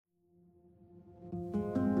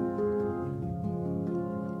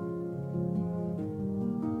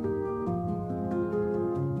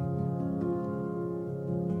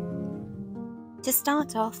To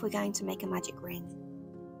start off, we're going to make a magic ring.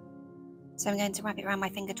 So I'm going to wrap it around my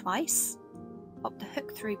finger twice, pop the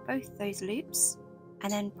hook through both those loops,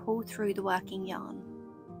 and then pull through the working yarn.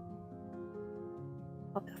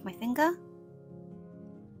 Pop it off my finger,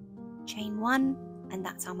 chain 1, and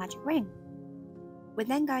that's our magic ring. We're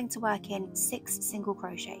then going to work in 6 single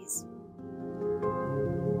crochets.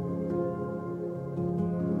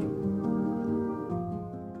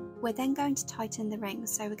 We're then going to tighten the ring,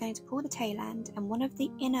 so we're going to pull the tail end and one of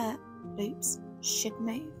the inner loops should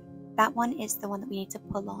move. That one is the one that we need to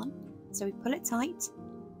pull on. So we pull it tight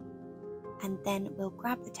and then we'll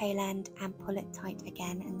grab the tail end and pull it tight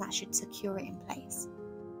again, and that should secure it in place.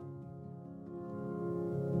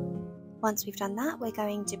 Once we've done that, we're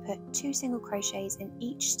going to put 2 single crochets in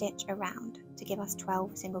each stitch around to give us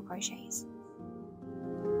 12 single crochets.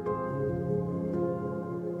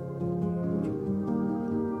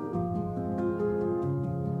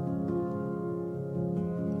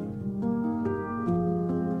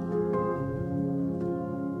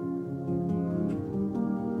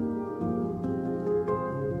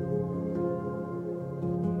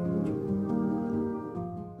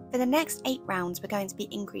 For the next 8 rounds, we're going to be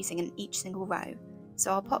increasing in each single row.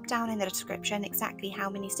 So I'll pop down in the description exactly how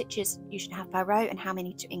many stitches you should have per row and how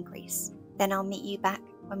many to increase. Then I'll meet you back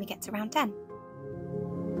when we get to round 10.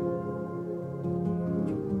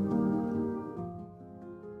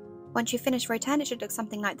 Once you've finished row 10, it should look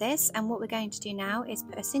something like this, and what we're going to do now is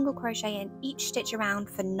put a single crochet in each stitch around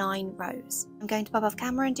for 9 rows. I'm going to pop off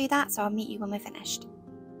camera and do that, so I'll meet you when we're finished.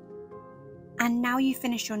 And now you've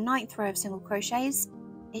finished your 9th row of single crochets,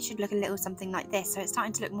 it should look a little something like this, so it's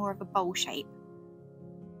starting to look more of a bowl shape.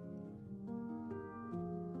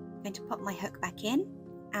 I'm going to pop my hook back in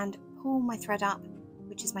and pull my thread up,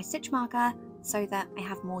 which is my stitch marker, so that I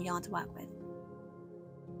have more yarn to work with.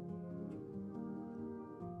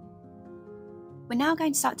 We're now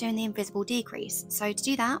going to start doing the invisible decrease. So to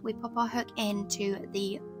do that, we pop our hook into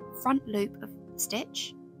the front loop of the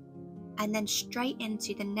stitch and then straight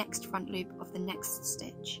into the next front loop of the next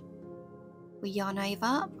stitch. We yarn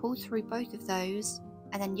over, pull through both of those,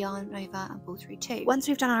 and then yarn over and pull through 2. Once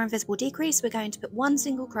we've done our invisible decrease, we're going to put 1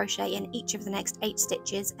 single crochet in each of the next 8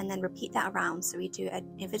 stitches and then repeat that around. So we do an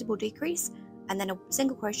invisible decrease and then a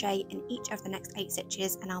single crochet in each of the next 8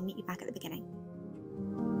 stitches, and I'll meet you back at the beginning.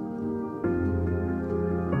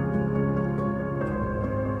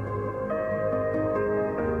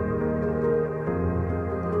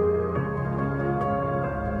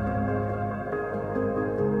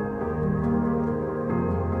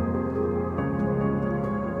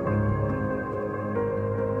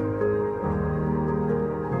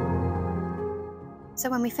 So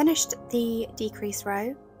when we finished the decrease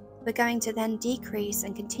row, we're going to then decrease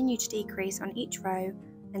and continue to decrease on each row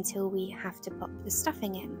until we have to pop the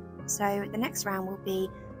stuffing in. So the next round will be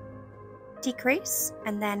decrease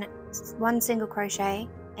and then 1 single crochet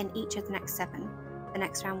in each of the next 7. The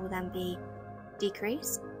next round will then be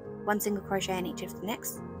decrease, 1 single crochet in each of the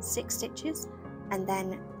next 6 stitches, and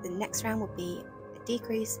then the next round will be a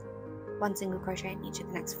decrease, 1 single crochet in each of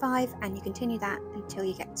the next 5, and you continue that until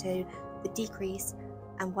you get to the decrease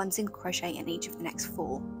and 1 single crochet in each of the next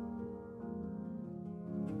 4.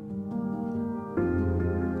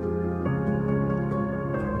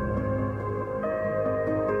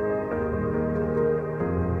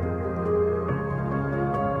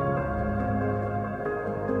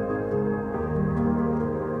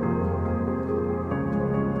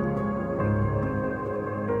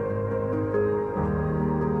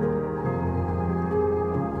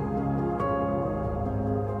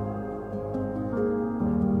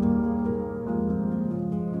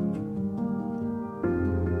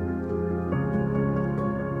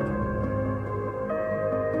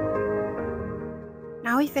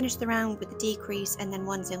 Now we finish the round with the decrease and then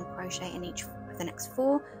 1 single crochet in each of the next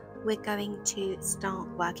 4, we're going to start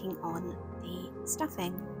working on the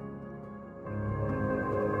stuffing.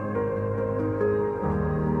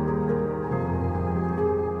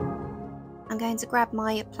 I'm going to grab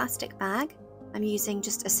my plastic bag. I'm using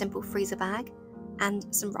just a simple freezer bag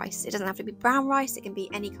and some rice. It doesn't have to be brown rice, it can be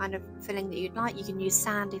any kind of filling that you'd like. You can use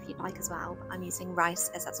sand if you'd like as well, but I'm using rice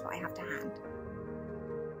as that's what I have to hand.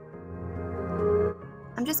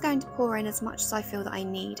 I'm just going to pour in as much as I feel that I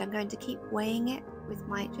need. I'm going to keep weighing it with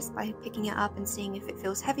just by picking it up and seeing if it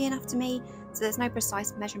feels heavy enough to me. So there's no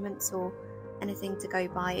precise measurements or anything to go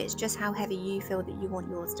by. It's just how heavy you feel that you want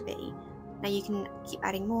yours to be. Now you can keep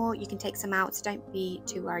adding more, you can take some out, so don't be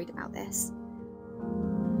too worried about this.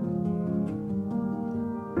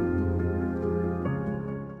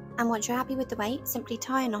 And once you're happy with the weight, simply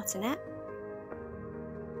tie a knot in it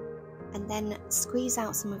and then squeeze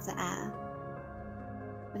out some of the air.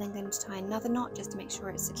 We're then going to tie another knot just to make sure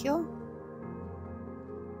it's secure.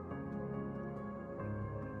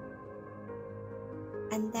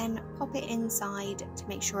 And then pop it inside to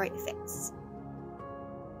make sure it fits.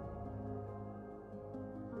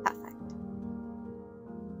 Perfect.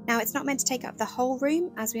 Now it's not meant to take up the whole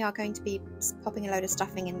room, as we are going to be popping a load of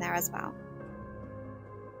stuffing in there as well.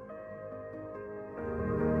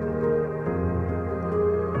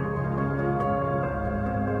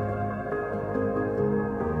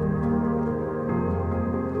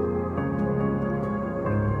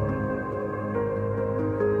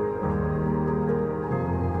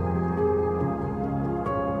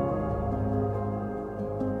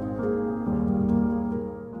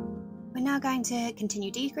 We're now going to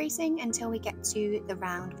continue decreasing until we get to the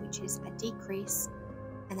round, which is a decrease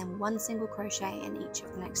and then 1 single crochet in each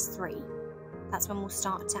of the next 3. That's when we'll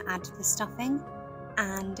start to add the stuffing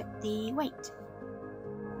and the weight.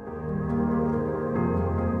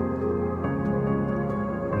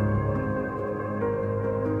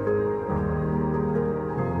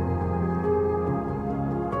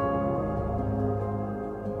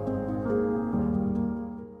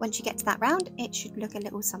 Once you get to that round, it should look a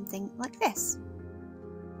little something like this.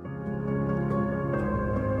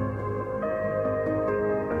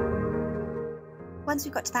 Once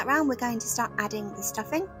we've got to that round, we're going to start adding the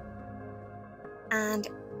stuffing. And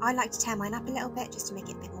I like to tear mine up a little bit just to make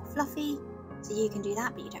it a bit more fluffy. So you can do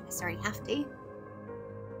that, but you don't necessarily have to.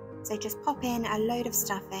 So just pop in a load of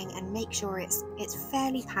stuffing and make sure it's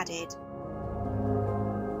fairly padded.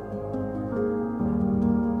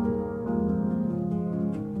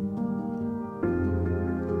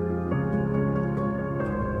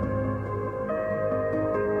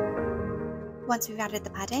 Once we've added the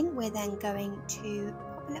padding, we're then going to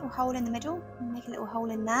pop a little hole in the middle and make a little hole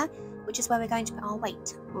in there, which is where we're going to put our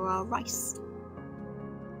weight or our rice.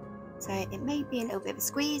 So it may be a little bit of a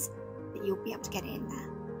squeeze, but you'll be able to get it in there.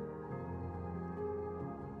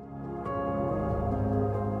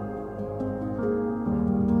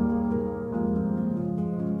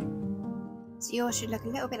 So yours should look a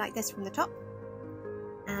little bit like this from the top.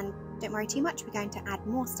 And don't worry too much, we're going to add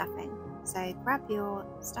more stuffing. So grab your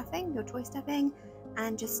stuffing, your toy stuffing,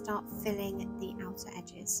 and just start filling the outer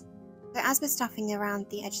edges. So as we're stuffing around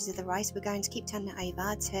the edges of the rice, we're going to keep turning it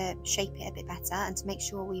over to shape it a bit better and to make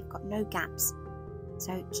sure we've got no gaps.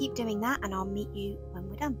 So keep doing that and I'll meet you when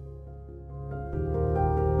we're done.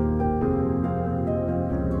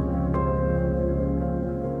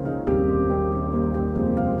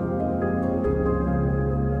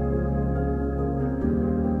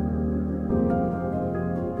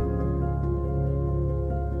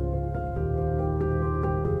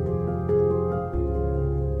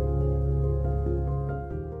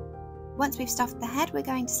 Once we've stuffed the head, we're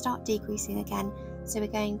going to start decreasing again. So we're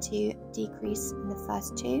going to decrease in the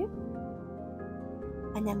first 2,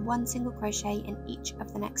 and then 1 single crochet in each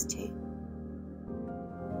of the next 2.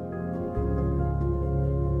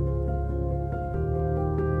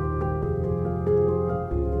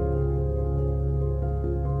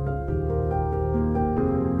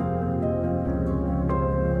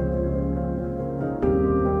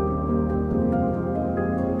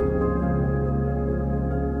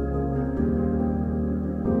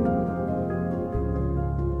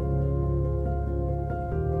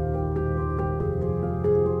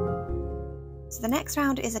 So the next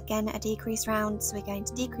round is again a decrease round, so we're going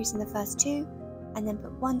to decrease in the first 2 and then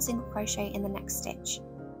put 1 single crochet in the next stitch,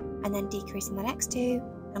 and then decrease in the next 2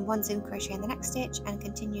 and 1 single crochet in the next stitch, and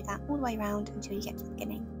continue that all the way around until you get to the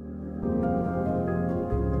beginning.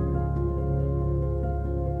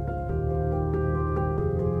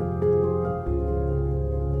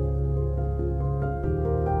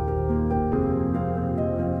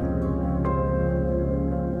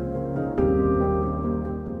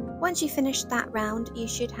 Once you finish that round, you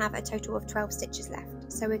should have a total of 12 stitches left.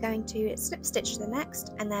 So we're going to slip stitch to the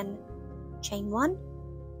next and then chain 1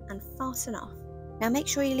 and fasten off. Now make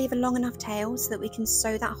sure you leave a long enough tail so that we can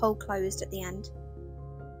sew that hole closed at the end.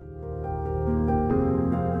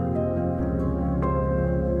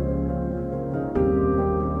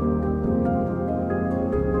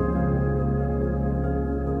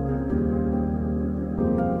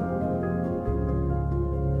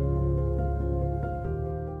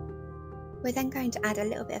 We're then going to add a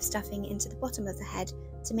little bit of stuffing into the bottom of the head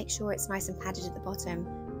to make sure it's nice and padded at the bottom,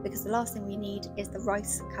 because the last thing we need is the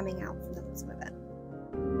rice coming out from the bottom of it.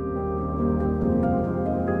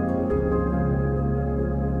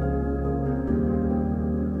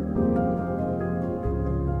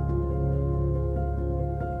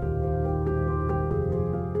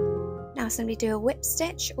 Now simply do a whip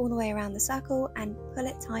stitch all the way around the circle and pull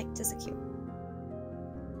it tight to secure.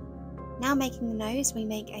 Now making the nose, we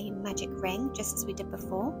make a magic ring just as we did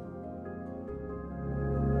before.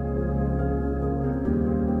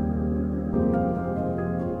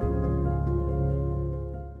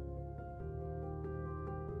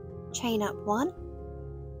 Chain up 1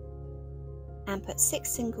 and put 6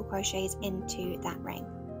 single crochets into that ring.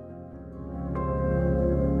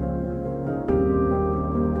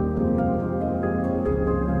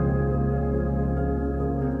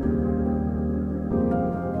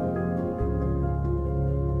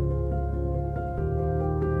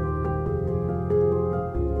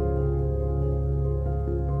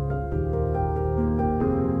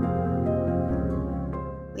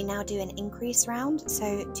 We now do an increase round,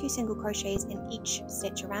 so 2 single crochets in each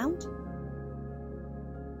stitch around.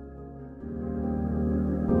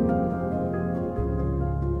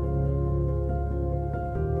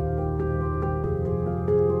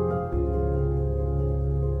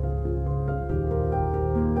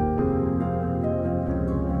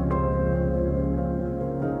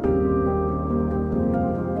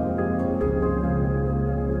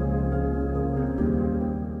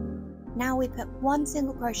 Now we put 1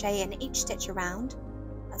 single crochet in each stitch around.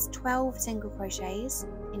 That's 12 single crochets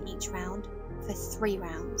in each round for 3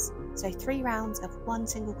 rounds. So 3 rounds of 1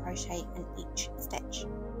 single crochet in each stitch.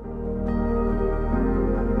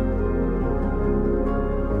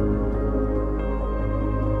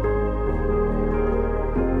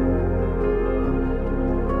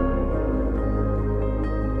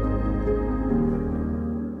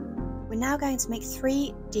 Now going to make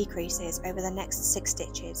 3 decreases over the next 6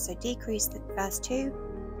 stitches. So decrease the first 2,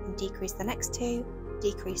 and decrease the next 2,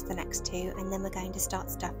 decrease the next 2, and then we're going to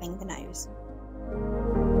start stuffing the nose.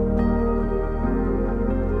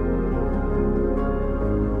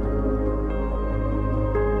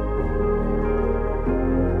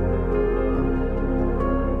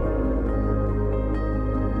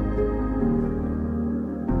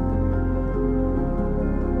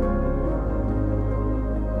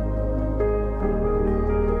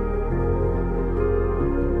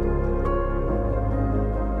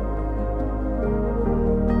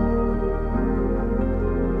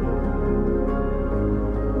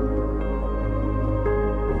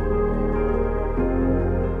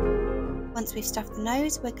 Once we've stuffed the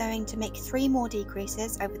nose, we're going to make 3 more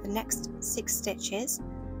decreases over the next 6 stitches,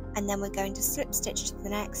 and then we're going to slip stitch to the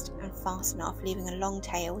next and fasten off, leaving a long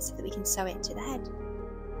tail so that we can sew it to the head.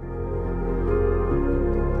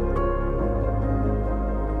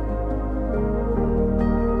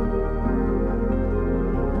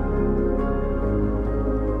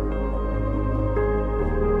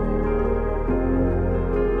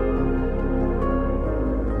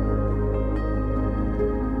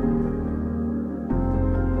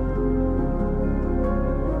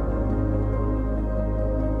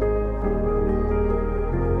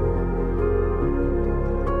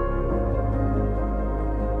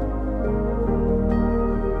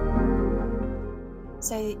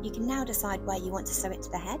 So you can now decide where you want to sew it to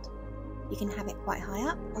the head. You can have it quite high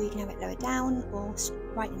up, or you can have it lower down, or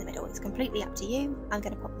right in the middle. It's completely up to you. I'm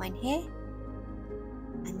going to pop mine here,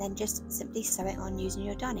 and then just simply sew it on using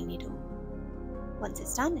your darning needle. Once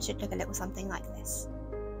it's done, it should look a little something like this.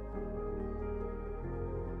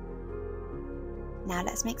 Now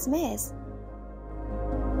let's make some ears.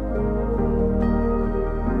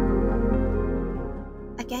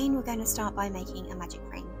 Again, we're going to start by making a magic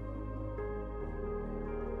ring.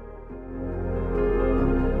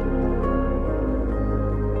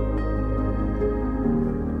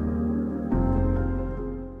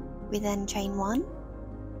 We then chain 1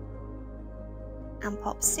 and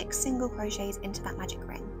pop 6 single crochets into that magic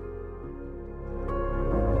ring.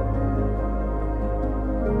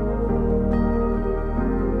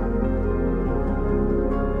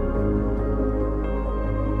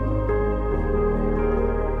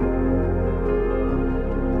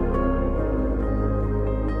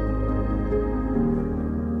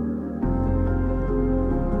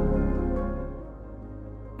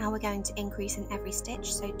 Now we're going to increase in every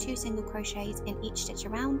stitch, so 2 single crochets in each stitch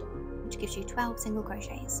around, which gives you 12 single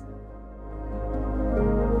crochets.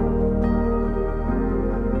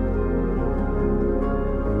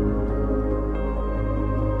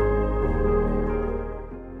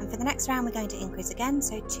 And for the next round we're going to increase again,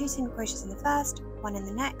 so 2 single crochets in the first, 1 in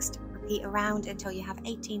the next, repeat around until you have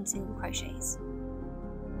 18 single crochets.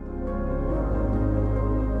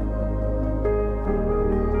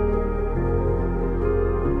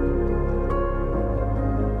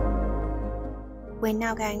 We're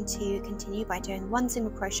now going to continue by doing 1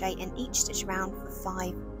 single crochet in each stitch around for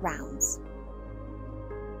 5 rounds.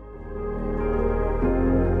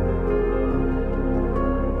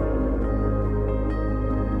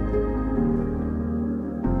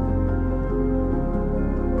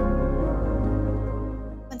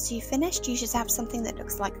 once you've finished, you should have something that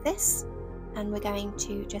looks like this, and we're going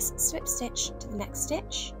to just slip stitch to the next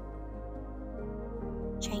stitch,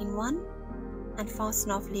 chain 1, and fasten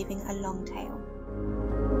off, leaving a long tail.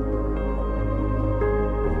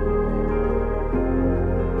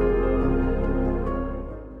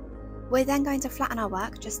 We're then going to flatten our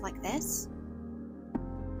work just like this.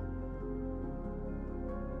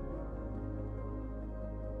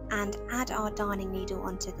 And add our darning needle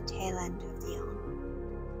onto the tail end of the yarn.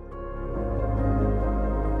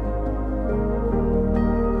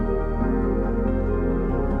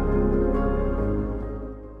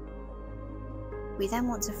 We then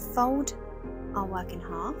want to fold our work in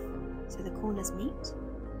half so the corners meet.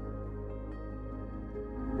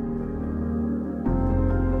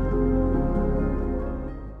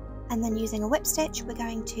 And then using a whip stitch, we're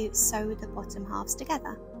going to sew the bottom halves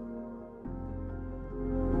together.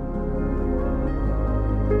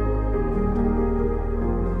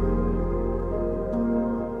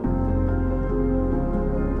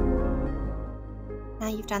 Now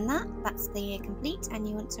you've done that, that's the ear complete, and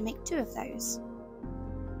you want to make 2 of those.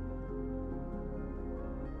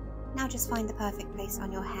 Now just find the perfect place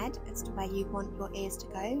on your head as to where you want your ears to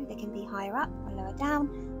go. They can be higher up or lower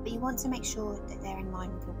down, but you want to make sure that they're in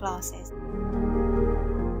line with your glasses.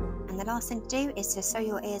 And the last thing to do is to sew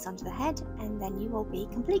your ears onto the head, and then you will be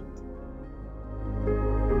complete.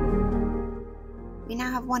 We now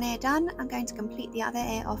have one ear done. I'm going to complete the other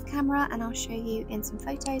ear off camera, and I'll show you in some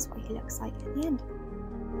photos what he looks like at the end.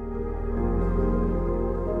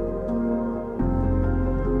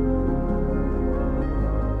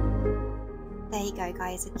 There you go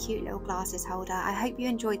guys, a cute little glasses holder. I hope you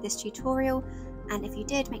enjoyed this tutorial, and if you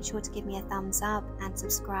did, make sure to give me a thumbs up and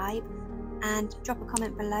subscribe, and drop a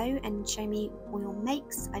comment below and show me all your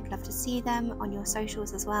makes. I'd love to see them on your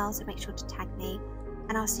socials as well, so make sure to tag me,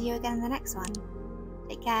 and I'll see you again in the next one.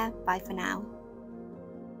 Take care, bye for now.